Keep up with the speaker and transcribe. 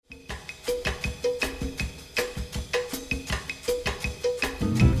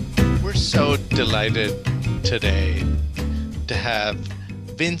so delighted today to have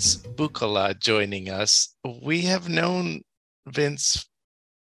Vince Buccola joining us. We have known Vince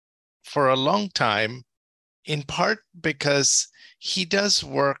for a long time, in part because he does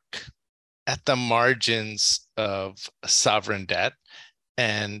work at the margins of sovereign debt,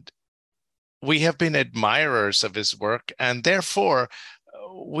 and we have been admirers of his work, and therefore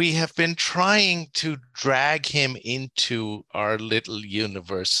we have been trying to drag him into our little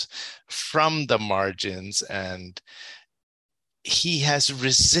universe from the margins, and he has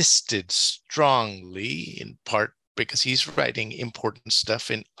resisted strongly, in part because he's writing important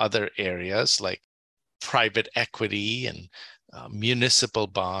stuff in other areas like private equity and municipal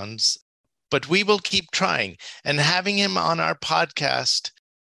bonds. But we will keep trying, and having him on our podcast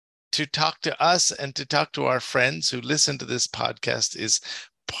to talk to us and to talk to our friends who listen to this podcast is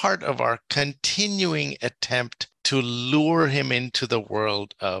part of our continuing attempt to lure him into the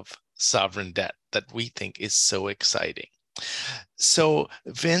world of sovereign debt that we think is so exciting. So,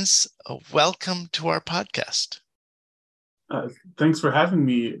 Vince, welcome to our podcast. Thanks for having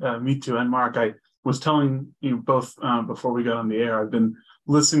me, me too. And Mark, I was telling you both before we got on the air, I've been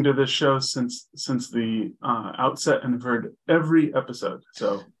listening to this show since the outset and have heard every episode.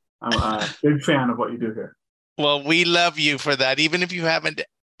 So I'm a big fan of what you do here. Well, we love you for that. Even if you haven't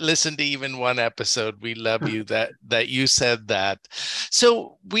listened to even one episode, we love you that you said that.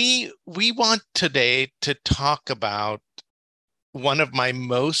 So we want today to talk about one of my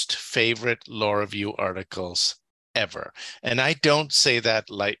most favorite law review articles ever. And I don't say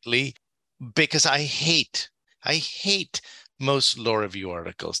that lightly because I hate most law review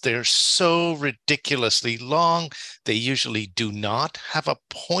articles. They're so ridiculously long. They usually do not have a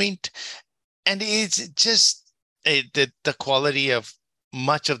point. And it's just the quality of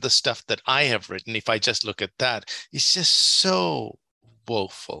much of the stuff that I have written, if I just look at that, it's just so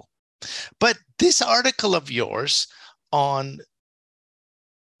woeful. But this article of yours on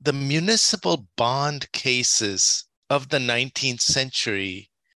the municipal bond cases of the 19th century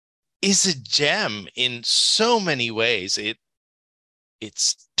is a gem in so many ways.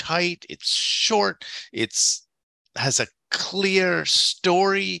 It's tight, it's short, has a clear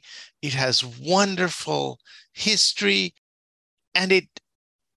story, it has wonderful history, and it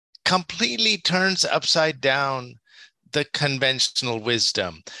completely turns upside down the conventional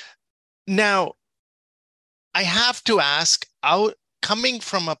wisdom. Now, I have to ask, coming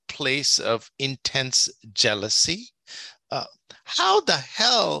from a place of intense jealousy, how the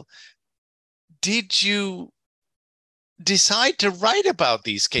hell did you decide to write about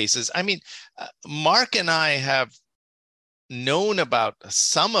these cases? I mean, Mark and I have known about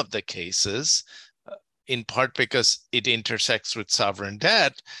some of the cases, in part because it intersects with sovereign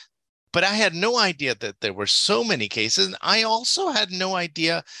debt, but I had no idea that there were so many cases. And I also had no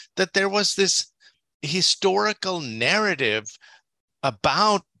idea that there was this historical narrative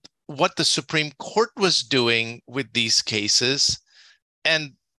about what the Supreme Court was doing with these cases,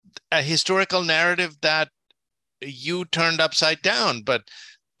 and a historical narrative that you turned upside down. But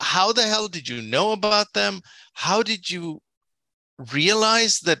how the hell did you know about them? How did you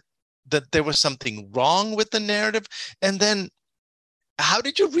realize that there was something wrong with the narrative? And then how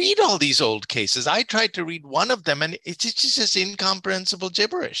did you read all these old cases? I tried to read one of them, and it's just incomprehensible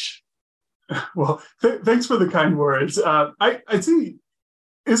gibberish. Well, thanks for the kind words. I see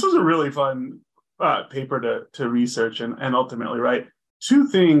this was a really fun paper to research and ultimately write. Two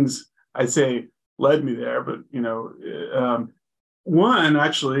things I'd say led me there, but one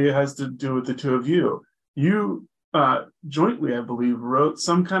actually has to do with the two of you. You jointly, I believe, wrote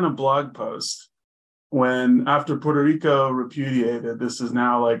some kind of blog post when, after Puerto Rico repudiated, this is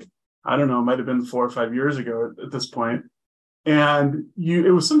now like, I don't know, it might have been 4 or 5 years ago at this point. And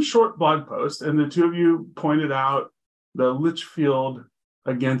it was some short blog post, and the two of you pointed out the Litchfield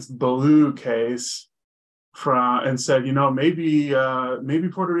against Ballou case and said, maybe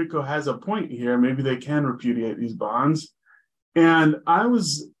Puerto Rico has a point here. Maybe they can repudiate these bonds. And I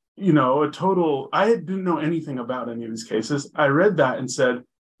was, I didn't know anything about any of these cases. I read that and said,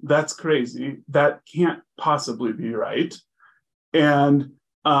 that's crazy. That can't possibly be right. And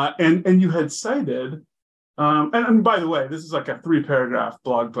you had cited, and by the way, this is like a 3-paragraph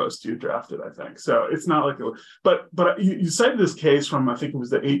blog post you drafted, I think. So it's not like, but you cited this case from, I think it was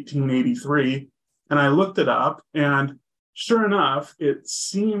the 1883, and I looked it up, and sure enough, it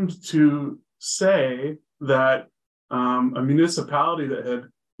seemed to say that a municipality that had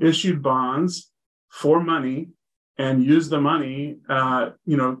issued bonds for money and used the money,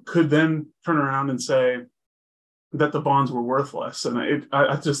 could then turn around and say that the bonds were worthless. And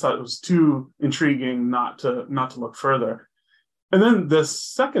I just thought it was too intriguing not to look further. And then the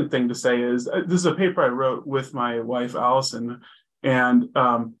second thing to say is this is a paper I wrote with my wife, Allison, and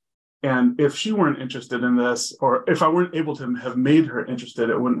if she weren't interested in this, or if I weren't able to have made her interested,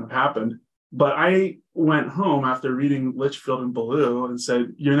 it wouldn't have happened. But I went home after reading Litchfield and Ballou and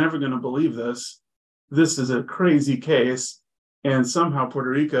said, "You're never going to believe this. This is a crazy case." And somehow Puerto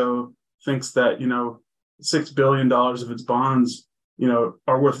Rico thinks that, $6 billion of its bonds,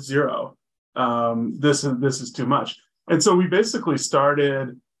 are worth zero. This is too much. And so we basically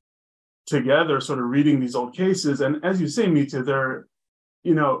started together sort of reading these old cases. And as you say, Mitu, they're,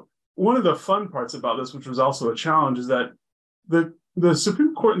 one of the fun parts about this, which was also a challenge, is that the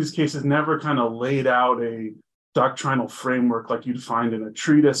Supreme Court in these cases never kind of laid out a doctrinal framework like you'd find in a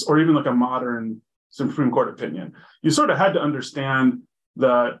treatise or even like a modern Supreme Court opinion. You sort of had to understand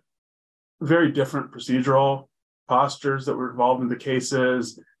the very different procedural postures that were involved in the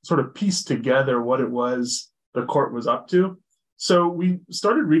cases, sort of piece together what it was the court was up to. So we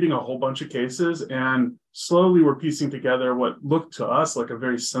started reading a whole bunch of cases and slowly we're piecing together what looked to us like a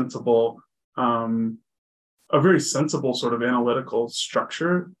very sensible sort of analytical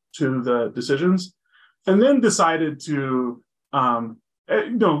structure to the decisions, and then decided to,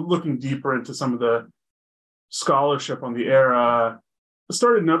 looking deeper into some of the scholarship on the era,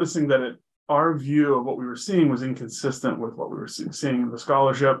 started noticing that our view of what we were seeing was inconsistent with what we were seeing in the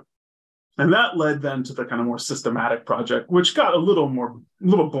scholarship. And that led then to the kind of more systematic project, which got a little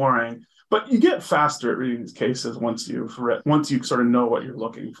boring, but you get faster at reading these cases once you sort of know what you're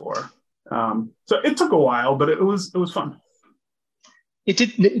looking for. So it took a while, but it was fun. It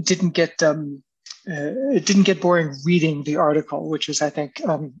didn't get boring reading the article, which is, I think,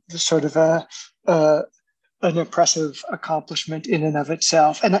 sort of an impressive accomplishment in and of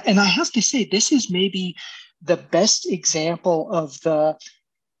itself. And I have to say, this is maybe the best example of the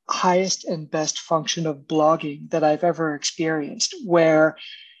highest and best function of blogging that I've ever experienced, where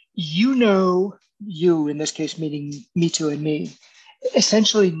you, in this case, meaning Mitu and me,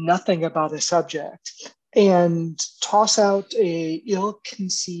 essentially nothing about a subject, and toss out a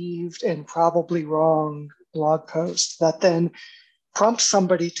ill-conceived and probably wrong blog post that then prompts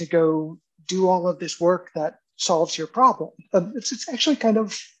somebody to go do all of this work that solves your problem. It's actually kind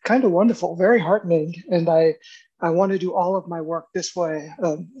of wonderful, very heartening, and I want to do all of my work this way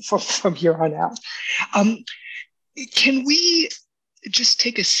from here on out. Can we just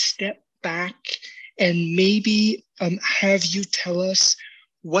take a step back and maybe have you tell us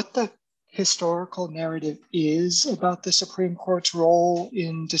what the historical narrative is about the Supreme Court's role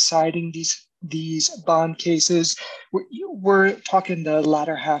in deciding these bond cases? We're talking the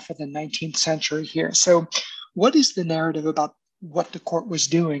latter half of the 19th century here. So what is the narrative about what the court was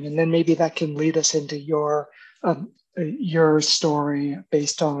doing? And then maybe that can lead us into your story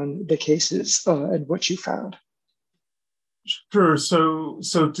based on the cases and what you found. Sure. So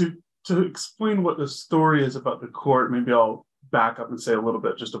to explain what the story is about the court, maybe I'll back up and say a little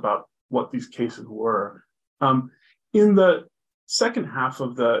bit just about what these cases were. In the second half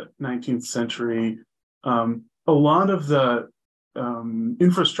of the 19th century, a lot of the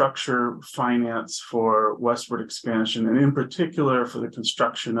infrastructure finance for westward expansion, and in particular for the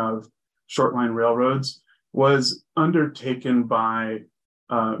construction of short-line railroads, was undertaken by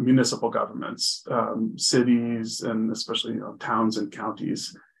municipal governments, cities, and especially towns and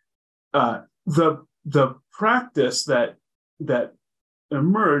counties. The practice that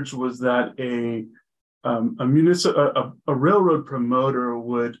emerged was that a railroad promoter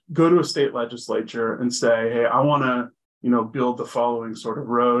would go to a state legislature and say, "Hey, I want to build the following sort of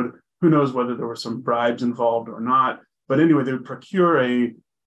road." Who knows whether there were some bribes involved or not, but anyway, they would procure a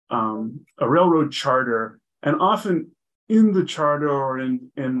railroad charter, and often in the charter or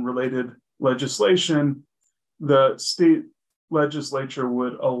in related legislation, the state legislature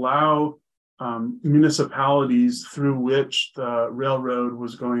would allow municipalities through which the railroad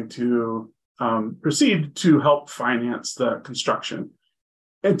was going to proceed to help finance the construction.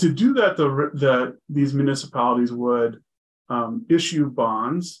 And to do that, these municipalities would issue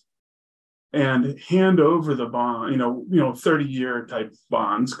bonds and hand over the bond, 30-year type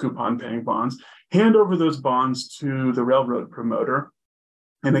bonds, coupon-paying bonds, hand over those bonds to the railroad promoter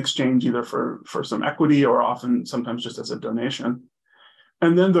in exchange either for some equity or sometimes just as a donation.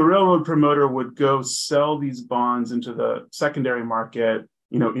 And then the railroad promoter would go sell these bonds into the secondary market,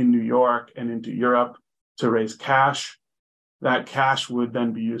 in New York and into Europe to raise cash. That cash would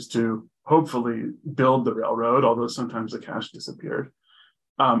then be used to hopefully build the railroad, although sometimes the cash disappeared.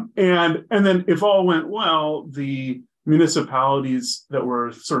 And then if all went well, the municipalities that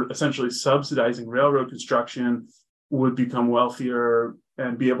were sort of essentially subsidizing railroad construction would become wealthier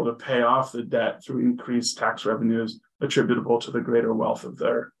and be able to pay off the debt through increased tax revenues attributable to the greater wealth of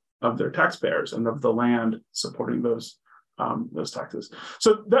their taxpayers and of the land supporting those taxes.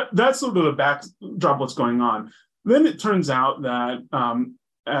 So that's sort of the backdrop what's going on. Then it turns out that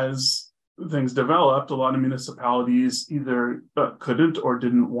as things developed, a lot of municipalities either couldn't or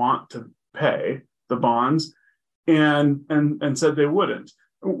didn't want to pay the bonds, and said they wouldn't.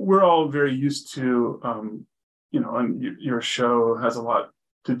 We're all very used to, and your show has a lot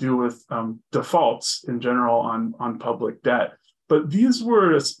to do with defaults in general on public debt. But these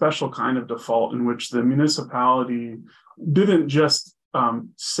were a special kind of default in which the municipality didn't just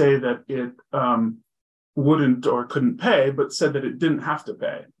say that it wouldn't or couldn't pay, but said that it didn't have to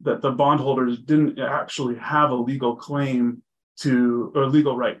pay, that the bondholders didn't actually have a legal claim to, or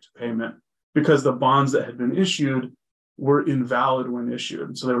legal right to payment, because the bonds that had been issued were invalid when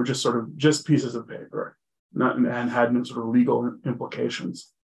issued. So they were just pieces of paper, and had no sort of legal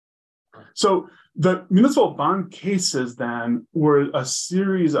implications. So the municipal bond cases then were a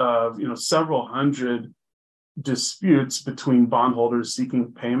series of, several hundred disputes between bondholders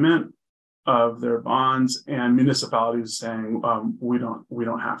seeking payment of their bonds and municipalities saying, we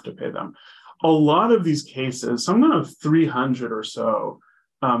don't have to pay them. A lot of these cases, some of 300 or so,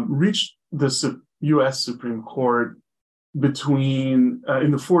 reached the U.S. Supreme Court between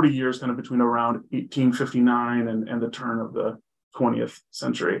in the 40 years, kind of between around 1859 and the turn of the 20th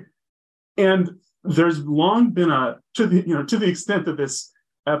century. And there's long been to the extent that this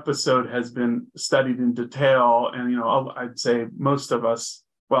episode has been studied in detail, and I'd say most of us,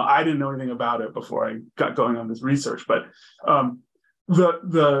 well, I didn't know anything about it before I got going on this research, but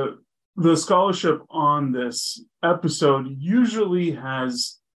the scholarship on this episode usually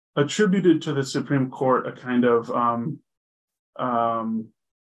has attributed to the Supreme Court a kind of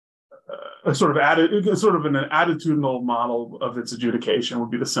a sort of an attitudinal model of its adjudication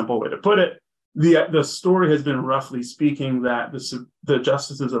would be the simple way to put it. The story has been, roughly speaking, that the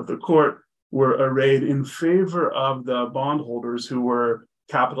justices of the court were arrayed in favor of the bondholders who were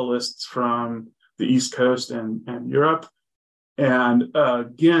capitalists from the East Coast and Europe, and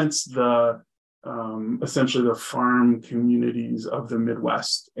against the essentially the farm communities of the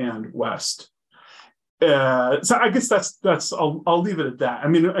Midwest and West. So I guess that's I'll leave it at that. I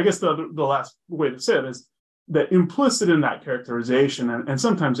mean, I guess the last way to say it is that implicit in that characterization, and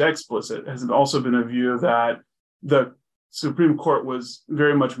sometimes explicit, has also been a view that the Supreme Court was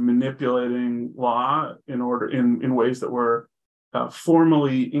very much manipulating law in ways that were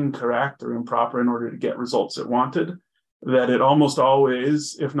formally incorrect or improper in order to get results it wanted. That it almost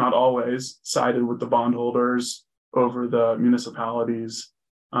always, if not always, sided with the bondholders over the municipalities.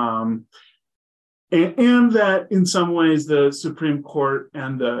 And that in some ways the Supreme Court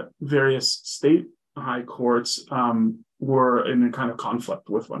and the various state high courts were in a kind of conflict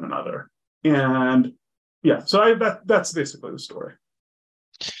with one another. And yeah, so that's basically the story.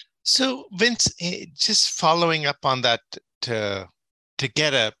 So Vince, just following up on that to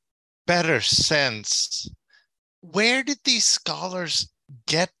get a better sense, where did these scholars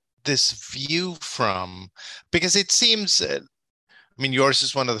get this view from? Because it seems, yours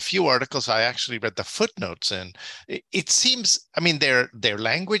is one of the few articles I actually read the footnotes in. It seems, their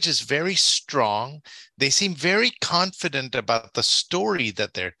language is very strong. They seem very confident about the story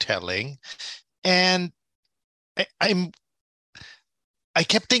that they're telling. And I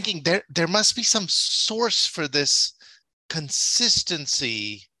kept thinking there must be some source for this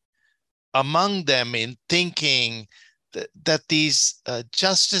consistency among them in thinking that these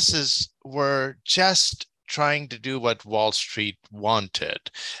justices were just trying to do what Wall Street wanted.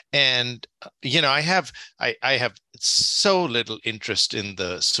 And I have so little interest in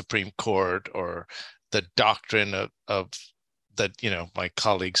the Supreme Court or the doctrine of that my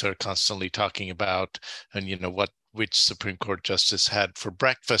colleagues are constantly talking about, and which Supreme Court justice had for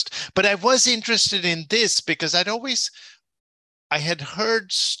breakfast. But I was interested in this because I had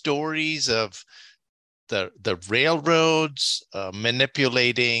heard stories of the railroads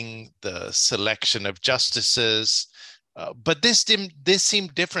manipulating the selection of justices, but this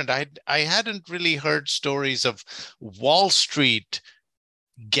seemed different. I hadn't really heard stories of Wall Street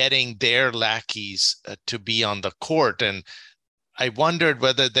getting their lackeys to be on the court, and I wondered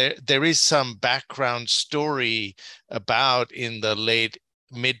whether there is some background story about in the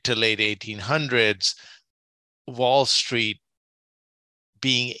mid to late 1800s, Wall Street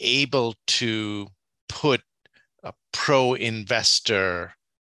being able to put pro-investor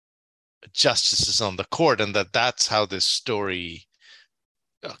justices on the court, and that's how this story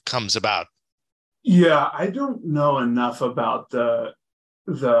comes about. Yeah, I don't know enough about the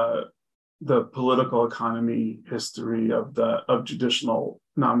the political economy history of judicial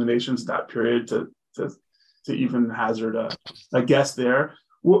nominations that period to even hazard a guess there.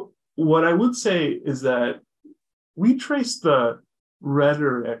 What I would say is that we trace the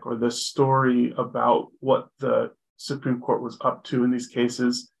rhetoric or the story about what the Supreme Court was up to in these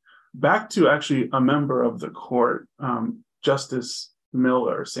cases back to actually a member of the court, Justice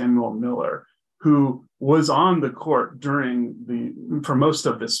Miller, Samuel Miller, who was on the court for most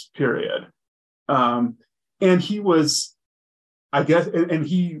of this period. And he was, I guess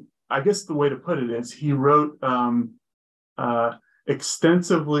the way to put it is he wrote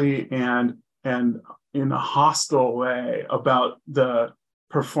extensively and in a hostile way about the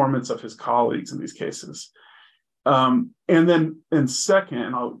performance of his colleagues in these cases. And second,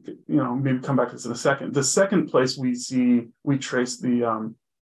 and I'll maybe come back to this in a second. The second place we trace the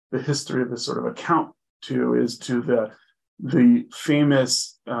history of this sort of account to is to the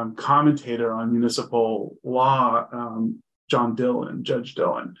famous commentator on municipal law, John Dillon, Judge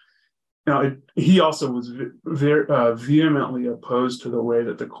Dillon. Now, he also was very vehemently opposed to the way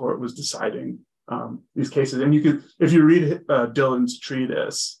that the court was deciding these cases. And if you read Dillon's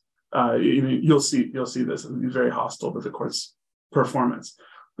treatise, you'll see this. He's very hostile to the court's performance.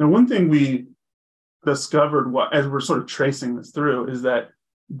 Now, one thing we discovered as we're sort of tracing this through is that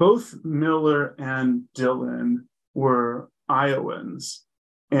both Miller and Dillon were Iowans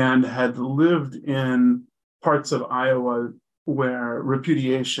and had lived in parts of Iowa where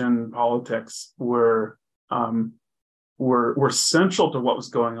repudiation politics were central to what was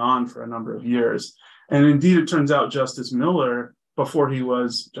going on for a number of years. And indeed, it turns out Justice Miller, before he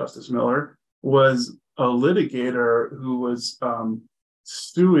was Justice Miller, was a litigator who was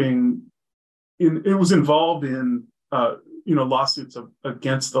was involved in lawsuits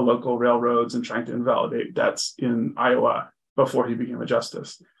against the local railroads and trying to invalidate debts in Iowa before he became a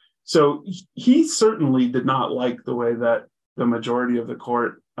justice. So he certainly did not like the way that the majority of the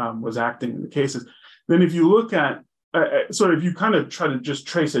court was acting in the cases. Then if you look at if you kind of try to just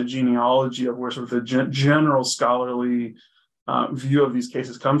trace a genealogy of where sort of the general scholarly view of these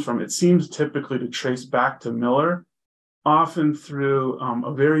cases comes from, it seems typically to trace back to Miller, often through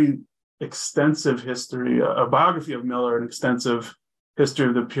a very extensive history, a biography of Miller, an extensive history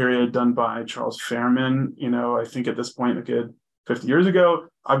of the period done by Charles Fairman, I think at this point, a good 50 years ago,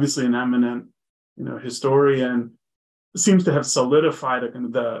 obviously an eminent, historian, seems to have solidified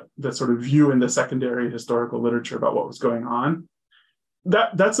the sort of view in the secondary historical literature about what was going on.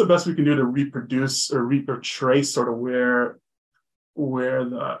 That's the best we can do to reproduce or retrace sort of where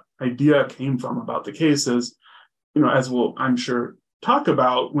the idea came from about the cases. As we'll, I'm sure, talk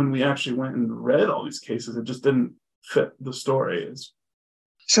about, when we actually went and read all these cases, it just didn't fit the story.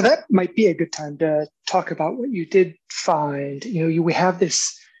 So that might be a good time to talk about what you did find. We have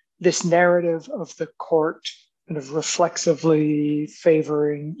this narrative of the court kind of reflexively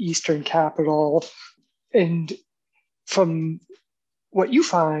favoring Eastern capital. And from what you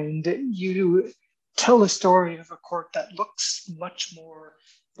find, you tell a story of a court that looks much more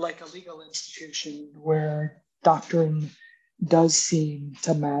like a legal institution where doctrine does seem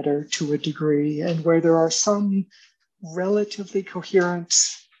to matter to a degree, and where there are some relatively coherent,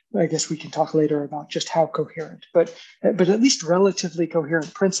 I guess we can talk later about just how coherent, but at least relatively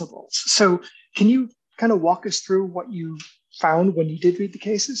coherent principles. So can you kind of walk us through what you found when you did read the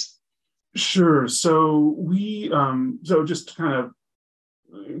cases? Sure. So so just to kind of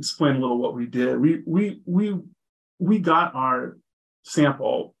explain a little what we did. We got our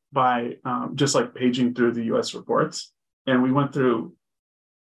sample by just like paging through the U.S. reports, and we went through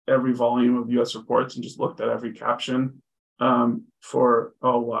every volume of U.S. reports and just looked at every caption for a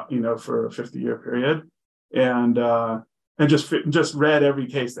 50-year period, and just read every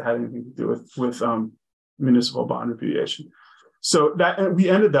case that had anything to do with municipal bond repudiation. So that we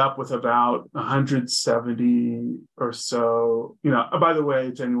ended up with about 170 or so. By the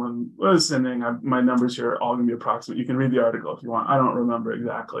way, to anyone listening, my numbers here are all going to be approximate. You can read the article if you want. I don't remember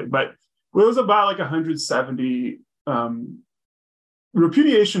exactly, but it was about like 170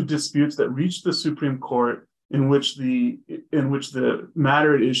 repudiation disputes that reached the Supreme Court, in which the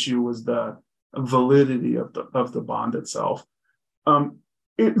matter at issue was the validity of the bond itself.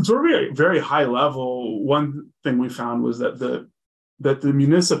 It's very, very high level. One thing we found was that the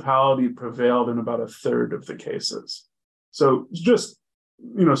municipality prevailed in about a third of the cases. So just,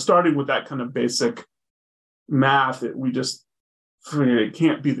 starting with that kind of basic math, it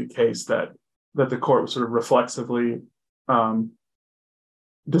can't be the case that the court was sort of reflexively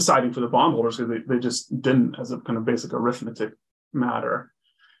deciding for the bondholders, because they just didn't, as a kind of basic arithmetic matter.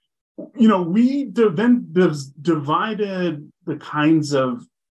 We then divided the kinds of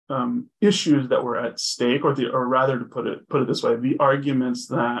issues that were at stake, or rather, to put it this way, the arguments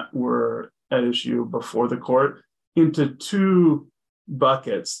that were at issue before the court into two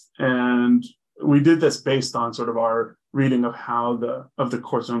buckets. And we did this based on sort of our reading of how the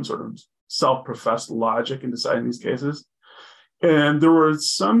court's own sort of self-professed logic in deciding these cases. And there were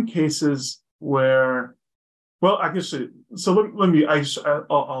some cases where, well, actually, so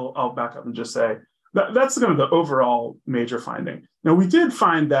I'll back up and just say that's kind of the overall major finding. Now, we did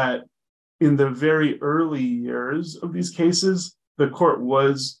find that in the very early years of these cases, the court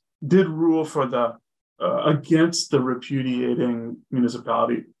did rule for the against the repudiating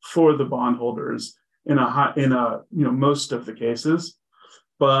municipality for the bondholders in most of the cases,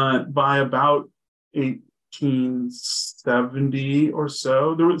 but by about 1870 or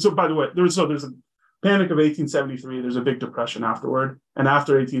so, there's a Panic of 1873, there's a big depression afterward. And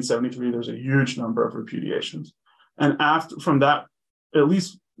after 1873, there's a huge number of repudiations. And from that, at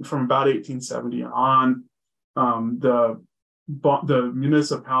least from about 1870 on, the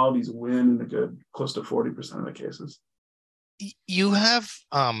municipalities win in a good close to 40% of the cases. You have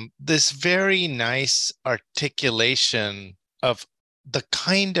this very nice articulation of the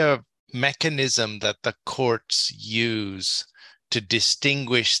kind of mechanism that the courts use to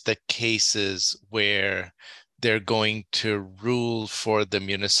distinguish the cases where they're going to rule for the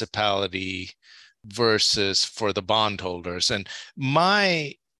municipality versus for the bondholders. And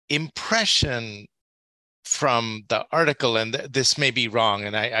my impression from the article, and this may be wrong,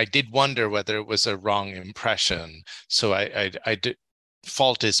 and I did wonder whether it was a wrong impression, so I did,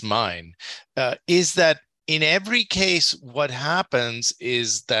 fault is mine, is that in every case, what happens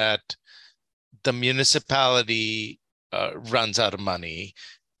is that the municipality runs out of money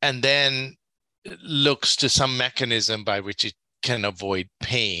and then looks to some mechanism by which it can avoid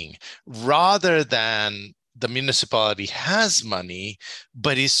paying, rather than the municipality has money,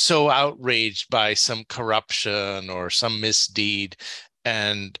 but is so outraged by some corruption or some misdeed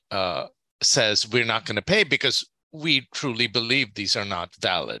and says, we're not going to pay because we truly believe these are not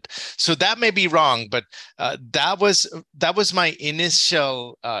valid. So that may be wrong, but that was my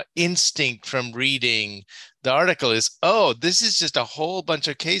initial instinct from reading the article is, oh, this is just a whole bunch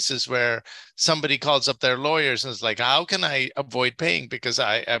of cases where somebody calls up their lawyers and is like, how can I avoid paying because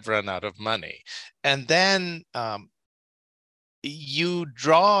I've run out of money? And then you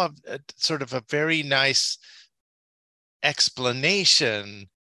draw sort of a very nice explanation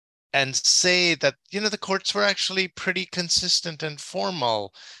and say that, the courts were actually pretty consistent and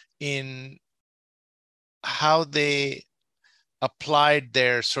formal in how they applied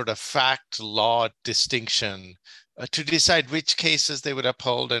their sort of fact law distinction to decide which cases they would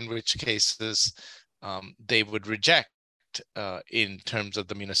uphold and which cases they would reject in terms of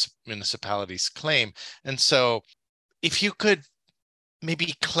the municipality's claim. And so if you could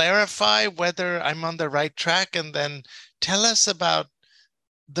maybe clarify whether I'm on the right track, and then tell us about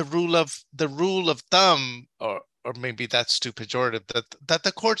the rule of thumb, or maybe that's too pejorative, that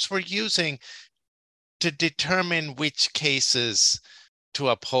the courts were using to determine which cases to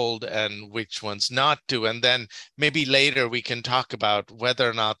uphold and which ones not to. And then maybe later we can talk about whether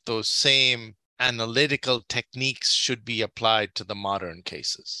or not those same analytical techniques should be applied to the modern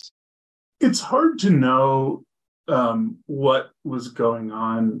cases. It's hard to know what was going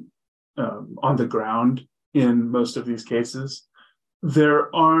on the ground in most of these cases. I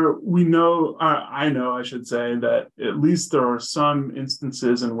should say that at least there are some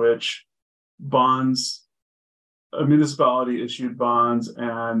instances in which a municipality issued bonds,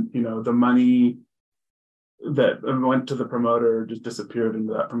 and the money that went to the promoter just disappeared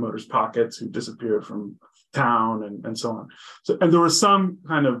into that promoter's pockets, who disappeared from town, and so on. And there were some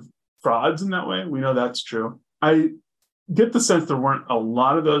kind of frauds in that way. We know that's true. I get the sense there weren't a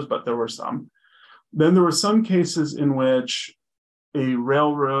lot of those, but there were some. Then there were some cases in which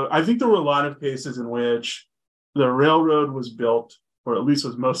I think there were a lot of cases in which the railroad was built, or at least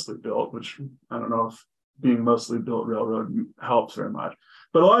was mostly built, which I don't know if being mostly built railroad helps very much.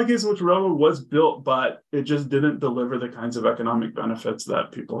 But a lot of cases in which railroad was built, but it just didn't deliver the kinds of economic benefits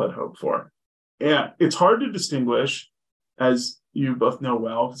that people had hoped for. And it's hard to distinguish, as you both know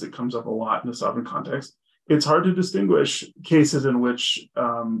well, because it comes up a lot in the sovereign context. It's hard to distinguish cases in which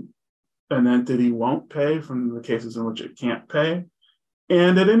an entity won't pay from the cases in which it can't pay.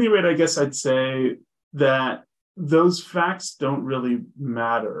 And at any rate, I guess I'd say that those facts don't really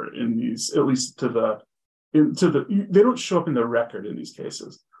matter in these, at least they don't show up in the record in these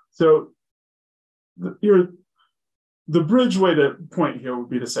cases. So the bridge way to point here would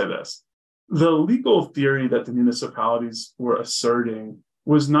be to say this. The legal theory that the municipalities were asserting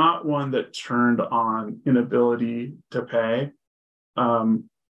was not one that turned on inability to pay.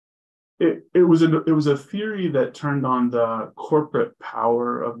 it was a theory that turned on the corporate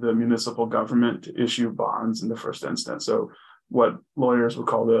power of the municipal government to issue bonds in the first instance. So what lawyers would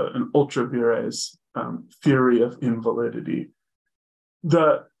call an ultra vires theory of invalidity.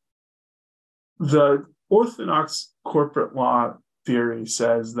 The orthodox corporate law theory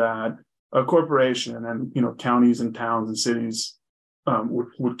says that a corporation, and counties and towns and cities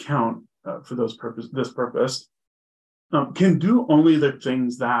would count for this purpose, can do only the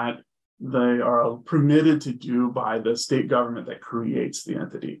things that they are permitted to do by the state government that creates the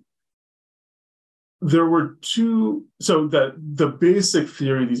entity. There were two, so the basic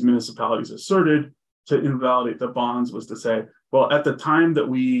theory these municipalities asserted to invalidate the bonds was to say, well, at the time that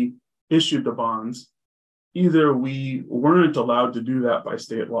we issued the bonds, either we weren't allowed to do that by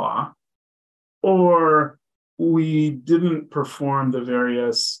state law, or we didn't perform the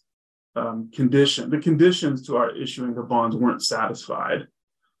various the conditions to our issuing the bonds weren't satisfied,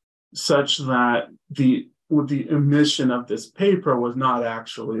 such that the emission of this paper was not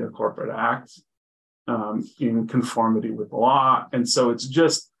actually a corporate act in conformity with the law. And so it's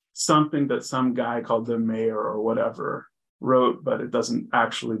just something that some guy called the mayor or whatever wrote, but it doesn't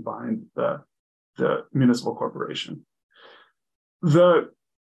actually bind the municipal corporation. The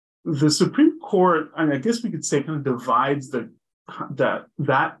Supreme Court, I guess we could say, kind of divides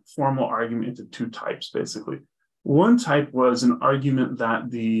that formal argument into two types, basically. One type was an argument that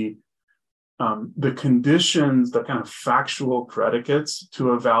the conditions, the kind of factual predicates to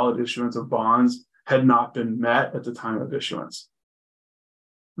a valid issuance of bonds had not been met at the time of issuance.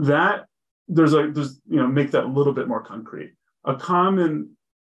 That make that a little bit more concrete. A common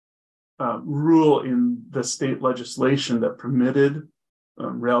rule in the state legislation that permitted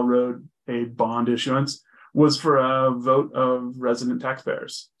railroad aid bond issuance was for a vote of resident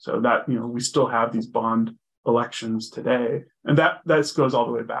taxpayers. So that, we still have these bond elections today, and that goes all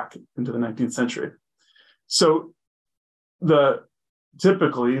the way back into the 19th century. So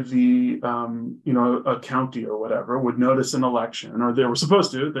typically a county or whatever would notice an election, or they were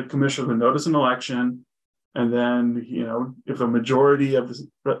supposed to, the commissioner would notice an election, and then if a majority of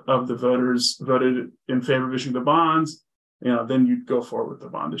the voters voted in favor of issuing the bonds, then you'd go forward with the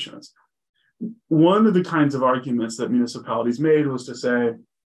bond issuance. One of the kinds of arguments that municipalities made was to say,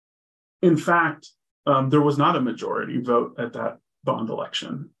 in fact, there was not a majority vote at that bond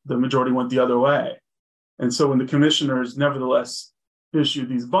election. The majority went the other way. And so when the commissioners nevertheless issued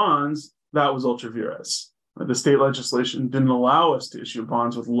these bonds, that was ultra vires. The state legislation didn't allow us to issue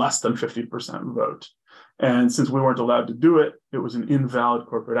bonds with less than 50% vote. And since we weren't allowed to do it, it was an invalid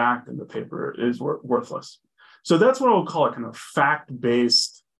corporate act and the paper is worthless. So that's what I would call a kind of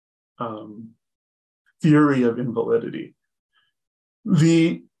fact-based theory of invalidity.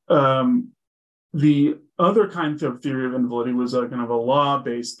 The other kind of theory of invalidity was a kind of a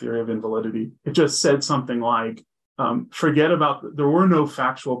law-based theory of invalidity. It just said something like, there were no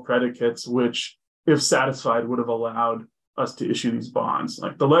factual predicates which, if satisfied, would have allowed us to issue these bonds.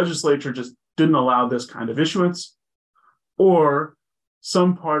 Like the legislature just didn't allow this kind of issuance, or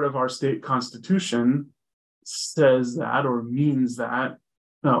some part of our state constitution says that or means that.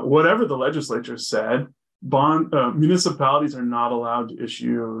 Whatever the legislature said, municipalities are not allowed to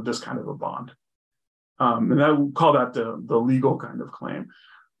issue this kind of a bond. And that we'll call that the legal kind of claim.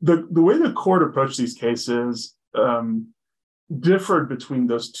 The way the court approached these cases differed between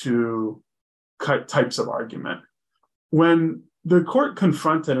those two types of argument. When the court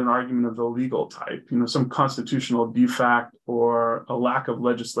confronted an argument of the legal type, some constitutional defect or a lack of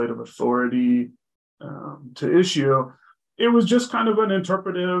legislative authority to issue, it was just kind of an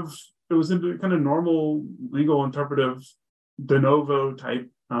interpretive, it was kind of normal legal interpretive de novo type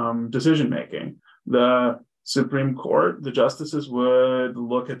decision making. The Supreme Court, the justices would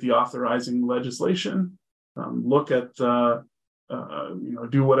look at the authorizing legislation, look at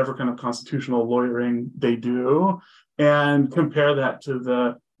do whatever kind of constitutional lawyering they do, and compare that to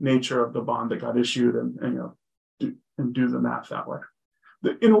the nature of the bond that got issued, and do the math that way.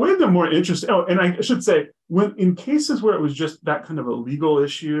 In a way, the more interesting. Oh, and I should say, when in cases where it was just that kind of a legal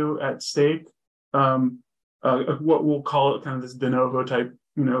issue at stake, what we'll call it kind of this de novo type,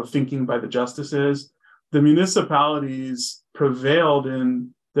 thinking by the justices, the municipalities prevailed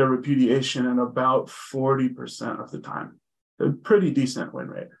in their repudiation in about 40% of the time. A pretty decent win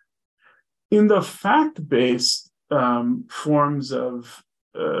rate. In the fact-based forms of,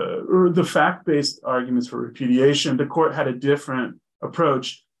 or the fact-based arguments for repudiation, the court had a different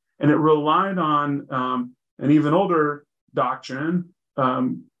approach, and it relied on an even older doctrine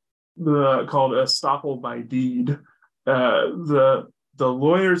called estoppel by deed. The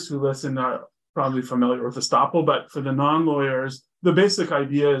lawyers who listen are probably familiar with estoppel, but for the non-lawyers, the basic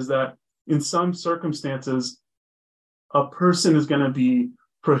idea is that in some circumstances, a person is going to be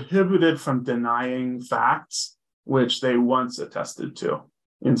prohibited from denying facts which they once attested to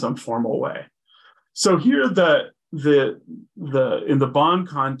in some formal way. So here, in the bond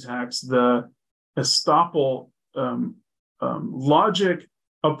context, the estoppel logic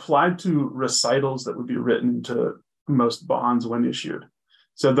applied to recitals that would be written into most bonds when issued.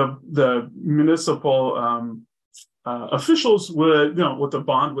 So the municipal officials would, what the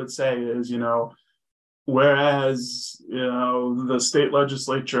bond would say is, whereas, the state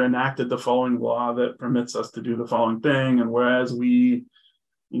legislature enacted the following law that permits us to do the following thing, and whereas we,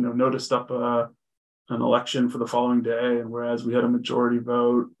 noticed up an election for the following day, and whereas we had a majority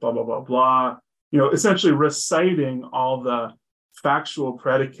vote, blah, blah, blah, blah, essentially reciting all the factual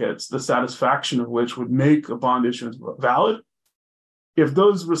predicates, the satisfaction of which would make a bond issuance valid. If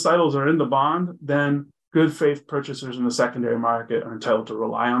those recitals are in the bond, then good faith purchasers in the secondary market are entitled to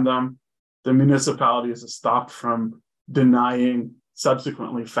rely on them. The municipality is stopped from denying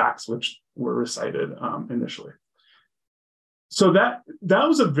subsequently facts which were recited initially. So that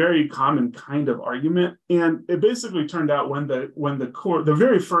was a very common kind of argument, and it basically turned out when the court, the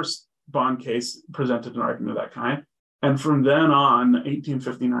very first bond case, presented an argument of that kind, and from then on,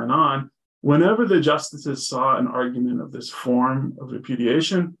 1859 on, whenever the justices saw an argument of this form of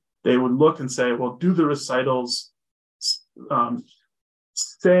repudiation, they would look and say, well, do the recitals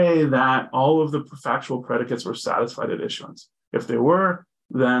say that all of the factual predicates were satisfied at issuance? If they were,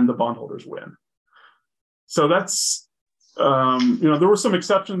 then the bondholders win. So that's, there were some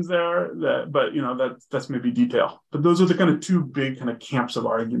exceptions there, but that's maybe detail. But those are the kind of two big kind of camps of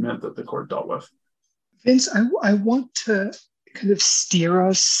argument that the court dealt with. Vince, I want to kind of steer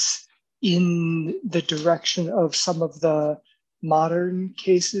us in the direction of some of the modern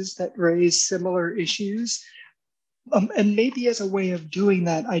cases that raise similar issues. And maybe as a way of doing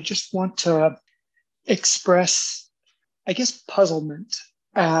that, I just want to express, I guess, puzzlement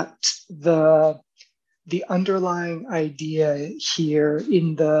at the underlying idea here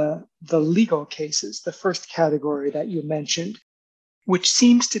in the legal cases, the first category that you mentioned, which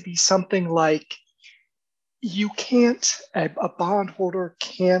seems to be something like a bondholder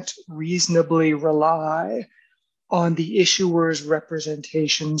can't reasonably rely on the issuer's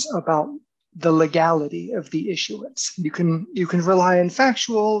representations about the legality of the issuance. You can rely on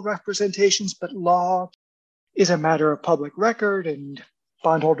factual representations, but law is a matter of public record, and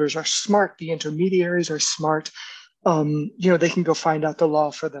bondholders are smart. The intermediaries are smart. They can go find out the law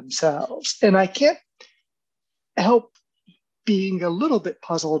for themselves. And I can't help being a little bit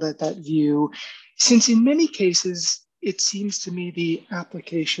puzzled at that view, since in many cases, it seems to me the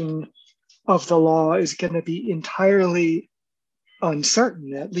application of the law is going to be entirely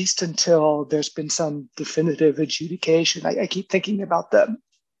uncertain, at least until there's been some definitive adjudication. I keep thinking about the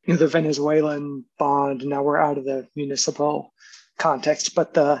Venezuelan bond. Now we're out of the municipal context,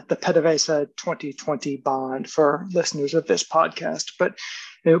 but the PDVSA 2020 bond for listeners of this podcast. But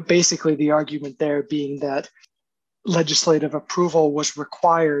basically the argument there being that legislative approval was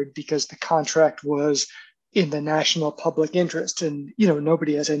required because the contract was in the national public interest. And,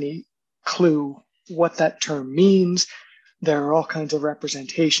 nobody has any clue what that term means. There are all kinds of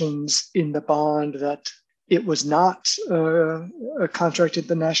representations in the bond that it was not a contract in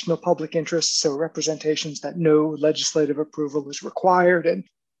the national public interest, so representations that no legislative approval is required. And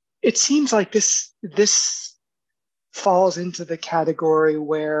it seems like this falls into the category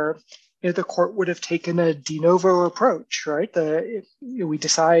where the court would have taken a de novo approach, right? We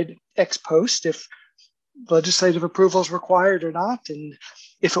decide ex post if legislative approval is required or not, and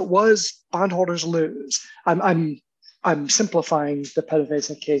if it was, bondholders lose. I'm simplifying the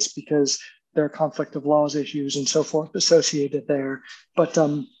PDVSA case because there are conflict of laws issues and so forth associated there. But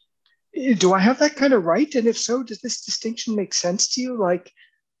do I have that kind of right? And if so, does this distinction make sense to you? Like,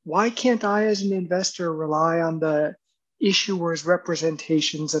 why can't I, as an investor, rely on the issuer's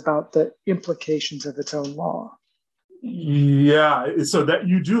representations about the implications of its own law? Yeah, so that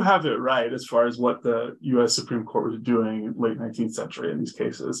you do have it right as far as what the U.S. Supreme Court was doing in late 19th century in these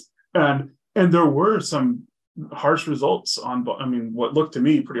cases. And there were some harsh results what looked to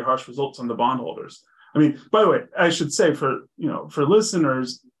me pretty harsh results on the bondholders. By the way, I should say for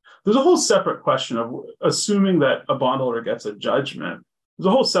listeners, there's a whole separate question of assuming that a bondholder gets a judgment. There's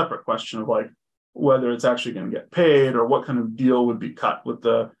a whole separate question of whether it's actually going to get paid or what kind of deal would be cut with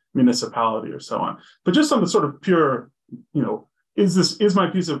the municipality or so on. But just on the sort of pure, is my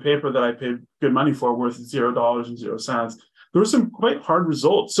piece of paper that I paid good money for worth $0.00? There were some quite hard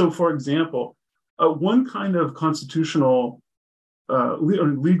results. So, for example, one kind of constitutional,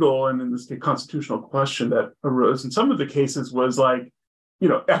 legal, and in this case, constitutional question that arose in some of the cases was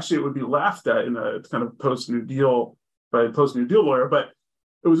actually it would be laughed at in a kind of post-New Deal by a post-New Deal lawyer, but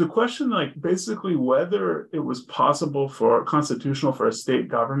it was a question like basically whether it was possible for constitutional for a state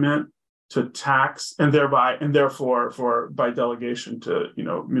government to tax and therefore for by delegation to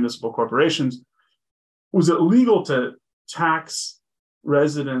municipal corporations, was it legal to tax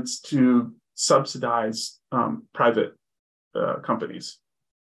residents to subsidize private companies,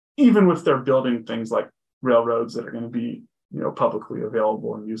 even if they're building things like railroads that are going to be publicly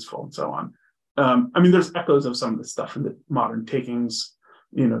available and useful and so on. There's echoes of some of this stuff in the modern takings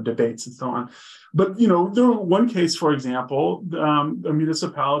debates and so on. But, there was one case, for example, a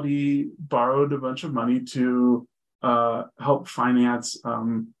municipality borrowed a bunch of money to help finance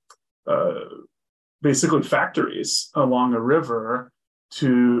basically factories along a river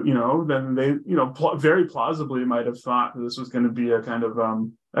to, then they, very plausibly might have thought that this was going to be a kind of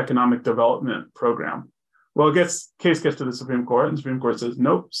economic development program. Well, case gets to the Supreme Court, and the Supreme Court says,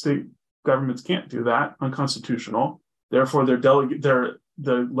 nope, state governments can't do that, unconstitutional. Therefore, the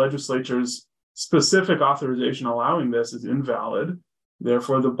legislature's specific authorization allowing this is invalid.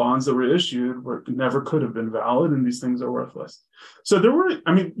 Therefore, the bonds that were issued never could have been valid, and these things are worthless. So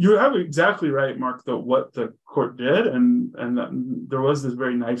you have exactly right, Mark, that what the court did, and that there was this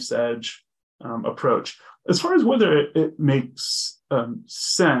very knife's edge approach. As far as whether it makes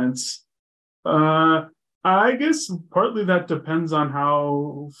sense, I guess partly that depends on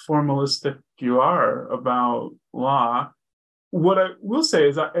how formalistic you are about law. What I will say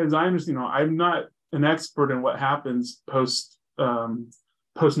is, as I understand, I'm not an expert in what happens post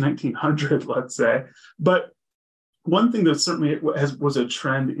 1900, let's say, but one thing that certainly was a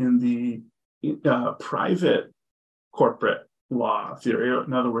trend in the private corporate law theory,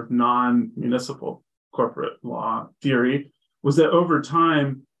 in other words, non-municipal corporate law theory, was that over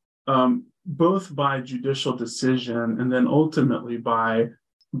time, both by judicial decision and then ultimately by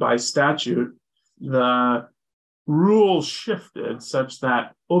statute, the rules shifted such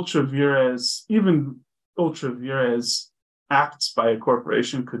that even ultra vires acts by a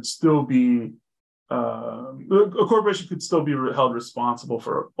corporation could still be held responsible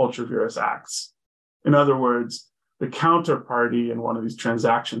for ultra vires acts. In other words, the counterparty in one of these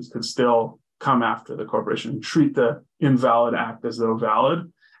transactions could still come after the corporation and treat the invalid act as though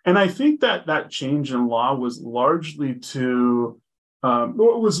valid. And I think that change in law was largely was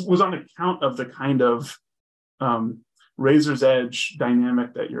on account of the kind of razor's edge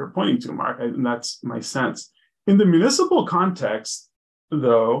dynamic that you're pointing to, Mark, and that's my sense. In the municipal context,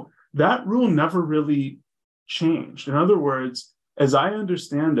 though, that rule never really changed. In other words, as I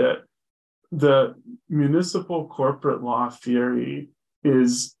understand it, the municipal corporate law theory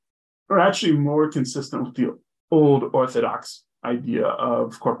are actually more consistent with the old orthodox idea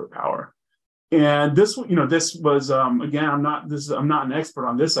of corporate power. And this was again, I'm not an expert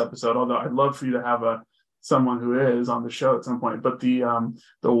on this episode, although I'd love for you to have someone who is on the show at some point. But the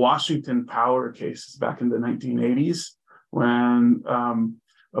Washington Power cases back in the 1980s, when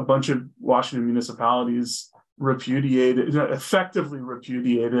a bunch of Washington municipalities effectively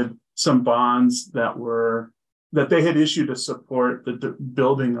repudiated some bonds that they had issued to support the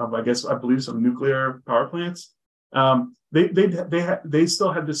building of, I believe, some nuclear power plants. They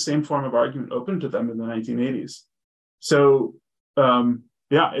still had the same form of argument open to them in the 1980s. So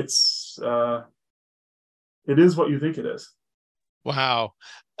it is what you think it is. Wow.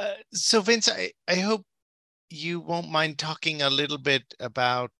 So Vince, I hope you won't mind talking a little bit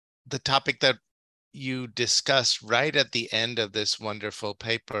about the topic that you discussed right at the end of this wonderful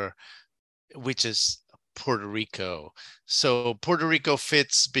paper, which is Puerto Rico. So Puerto Rico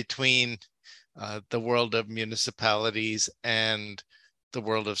fits between the world of municipalities and the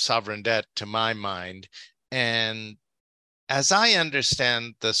world of sovereign debt, to my mind. And as I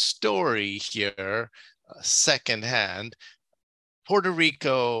understand the story here, secondhand, Puerto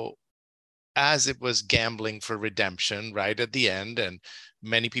Rico, as it was gambling for redemption right at the end, and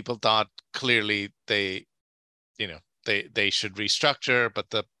many people thought clearly they should restructure, but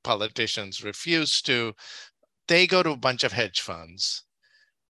the politicians refused to. They go to a bunch of hedge funds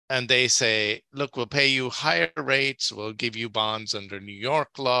and they say, look, we'll pay you higher rates, we'll give you bonds under New York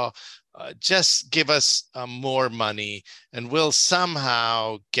law, just give us more money and we'll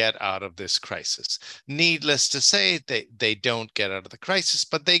somehow get out of this crisis. Needless to say, they don't get out of the crisis,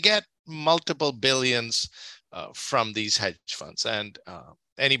 but they get multiple billions from these hedge funds. And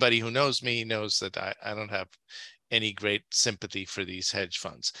anybody who knows me knows that I don't have any great sympathy for these hedge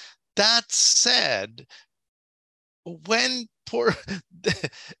funds. That said, when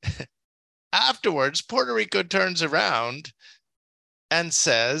afterwards, Puerto Rico turns around and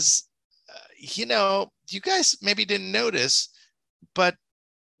says, you guys maybe didn't notice, but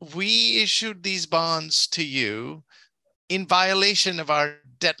we issued these bonds to you in violation of our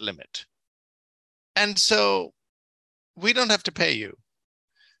debt limit. And so we don't have to pay you.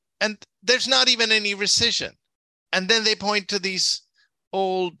 And there's not even any rescission. And then they point to these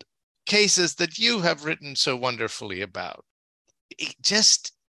old cases that you have written so wonderfully about.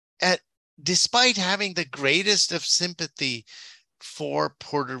 Despite having the greatest of sympathy for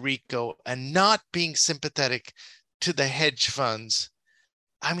Puerto Rico and not being sympathetic to the hedge funds,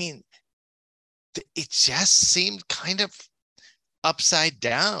 I mean, it just seemed kind of upside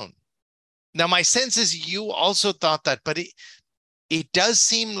down. Now, my sense is you also thought that, but it does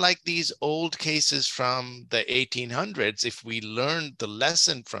seem like these old cases from the 1800s, if we learned the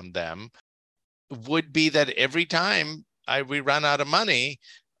lesson from them, would be that every time we run out of money,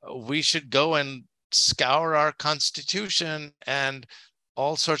 we should go and scour our constitution and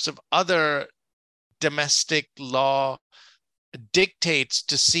all sorts of other domestic law dictates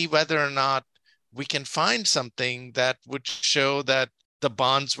to see whether or not we can find something that would show that the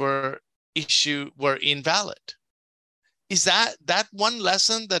bonds were invalid. Is that one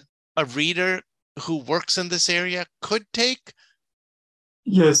lesson that a reader who works in this area could take?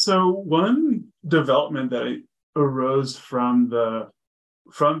 Yeah, so one development that arose from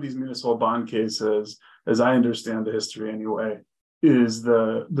these municipal bond cases, as I understand the history anyway, is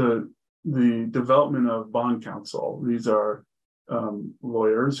the development of bond counsel. These are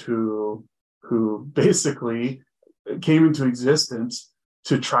lawyers who basically came into existence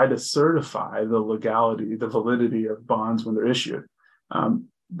to try to certify the legality, the validity of bonds when they're issued.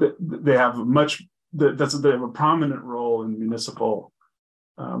 They have a prominent role in municipal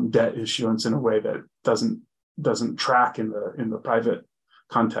debt issuance in a way that doesn't track in the private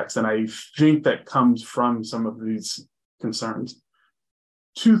context, and I think that comes from some of these concerns.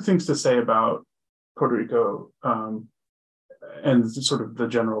 Two things to say about Puerto Rico and sort of the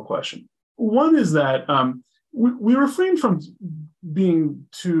general question. One is that we refrain from being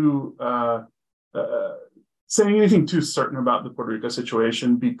too saying anything too certain about the Puerto Rico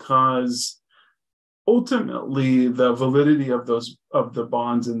situation, because ultimately the validity of the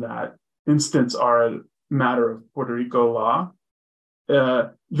bonds in that instance are a matter of Puerto Rico law.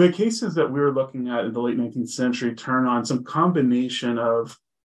 The cases that we were looking at in the late 19th century turn on some combination of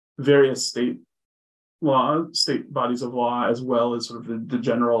various state bodies of law, as well as sort of the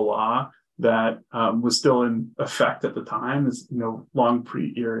general law that was still in effect at the time, is long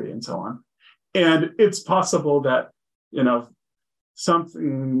pre-Erie and so on. And it's possible that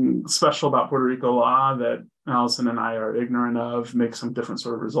something special about Puerto Rico law that Allison and I are ignorant of makes some different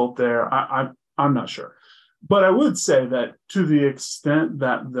sort of result there. I'm not sure. But I would say that to the extent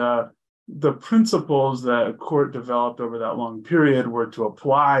that the principles that a court developed over that long period were to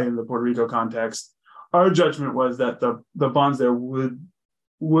apply in the Puerto Rico context, our judgment was that the bonds there would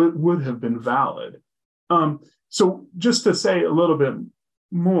have been valid. So just to say a little bit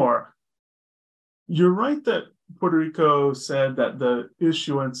more, you're right that Puerto Rico said that the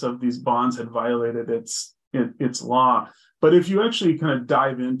issuance of these bonds had violated its law. But if you actually kind of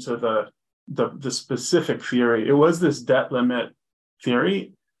dive into the specific theory, it was this debt limit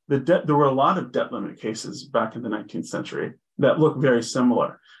theory. There were a lot of debt limit cases back in the 19th century that look very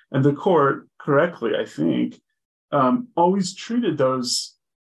similar. And the court, correctly, I think, always treated those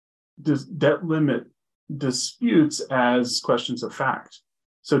debt limit disputes as questions of fact.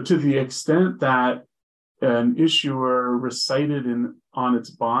 So to the extent that an issuer recited on its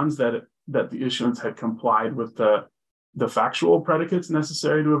bonds that the issuance had complied with the factual predicates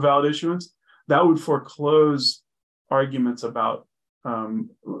necessary to a valid issuance, that would foreclose arguments about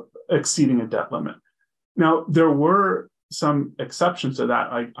exceeding a debt limit. Now, there were some exceptions to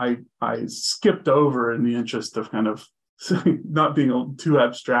that. I skipped over in the interest of kind of not being too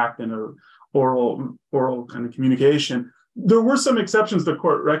abstract in a oral kind of communication. There were some exceptions the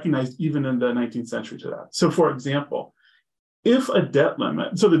court recognized even in the 19th century to that. So, for example, if a debt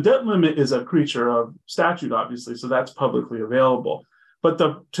limit, so the debt limit is a creature of statute, obviously, so that's publicly available. But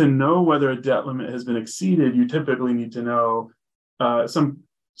to know whether a debt limit has been exceeded, you typically need to know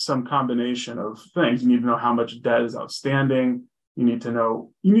some combination of things. You need to know how much debt is outstanding. You need to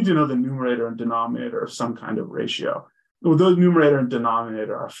know the numerator and denominator of some kind of ratio. Well, the numerator and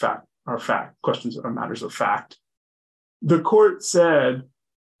denominator are fact questions are matters of fact. The court said,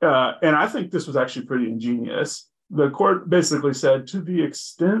 and I think this was actually pretty ingenious. The court basically said, to the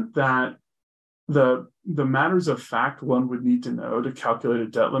extent that the matters of fact one would need to know to calculate a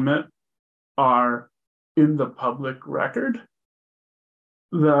debt limit are in the public record,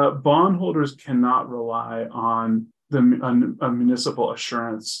 the bondholders cannot rely on a municipal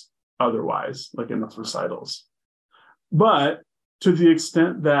assurance otherwise, like in those recitals. But to the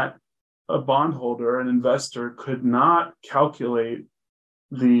extent that a bondholder, an investor, could not calculate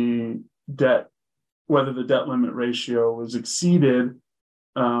the debt, whether the debt limit ratio was exceeded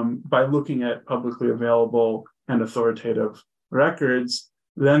by looking at publicly available and authoritative records,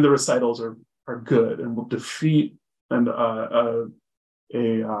 then the recitals are good and will defeat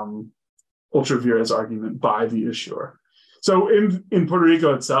ultra vires argument by the issuer. So in Puerto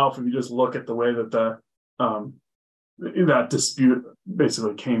Rico itself, if you just look at the way that that dispute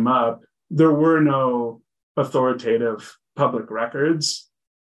basically came up, there were no authoritative public records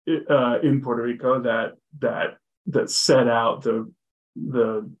in Puerto Rico that set out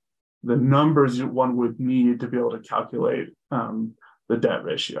the numbers one would need to be able to calculate the debt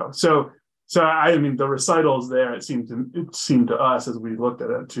ratio. So I mean, the recitals there, it seemed to us as we looked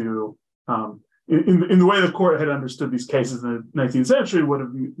at it to in the way the court had understood these cases in the 19th century would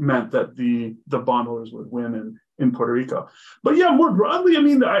have meant that the bondholders would win in Puerto Rico. But yeah, more broadly, I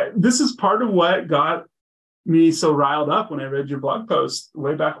mean, this is part of what got me so riled up when I read your blog post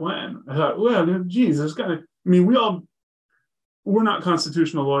way back when. I thought, well, geez, there's got to, I mean, we're not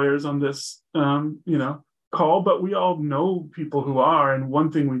constitutional lawyers on this, call, but we all know people who are. And one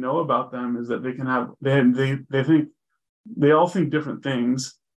thing we know about them is that they all think different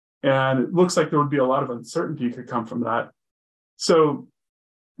things. And it looks like there would be a lot of uncertainty could come from that. So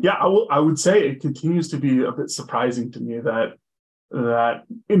yeah, I would say it continues to be a bit surprising to me that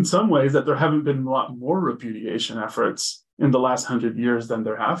in some ways that there haven't been a lot more repudiation efforts in the last 100 years than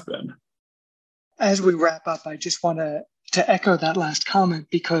there have been. As we wrap up, I just want to echo that last comment,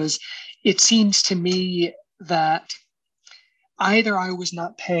 because it seems to me that either I was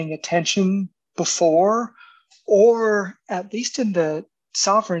not paying attention before, or at least in the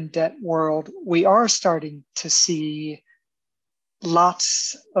sovereign debt world, we are starting to see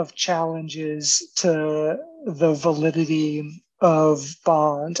lots of challenges to the validity of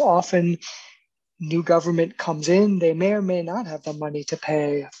bonds. Often new government comes in, they may or may not have the money to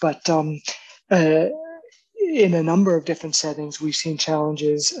pay, but in a number of different settings, we've seen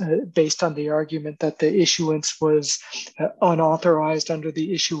challenges based on the argument that the issuance was unauthorized under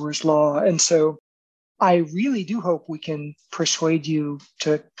the issuer's law. And so I really do hope we can persuade you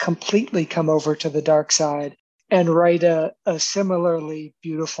to completely come over to the dark side and write a similarly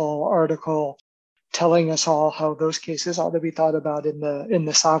beautiful article telling us all how those cases ought to be thought about in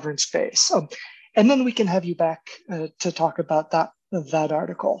the sovereign space. And then we can have you back to talk about that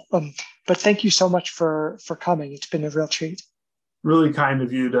article. But thank you so much for coming. It's been a real treat. Really kind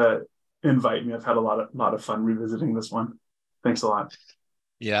of you to invite me. I've had a lot of fun revisiting this one. Thanks a lot.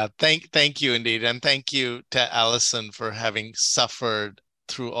 Yeah, thank you indeed. And thank you to Allison for having suffered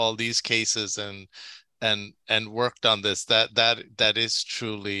through all these cases and worked on this. That is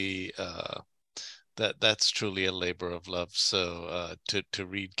truly that's truly a labor of love. So to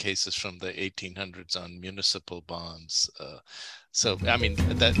read cases from the 1800s on municipal bonds. So I mean,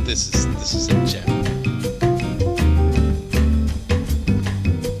 this is a gem.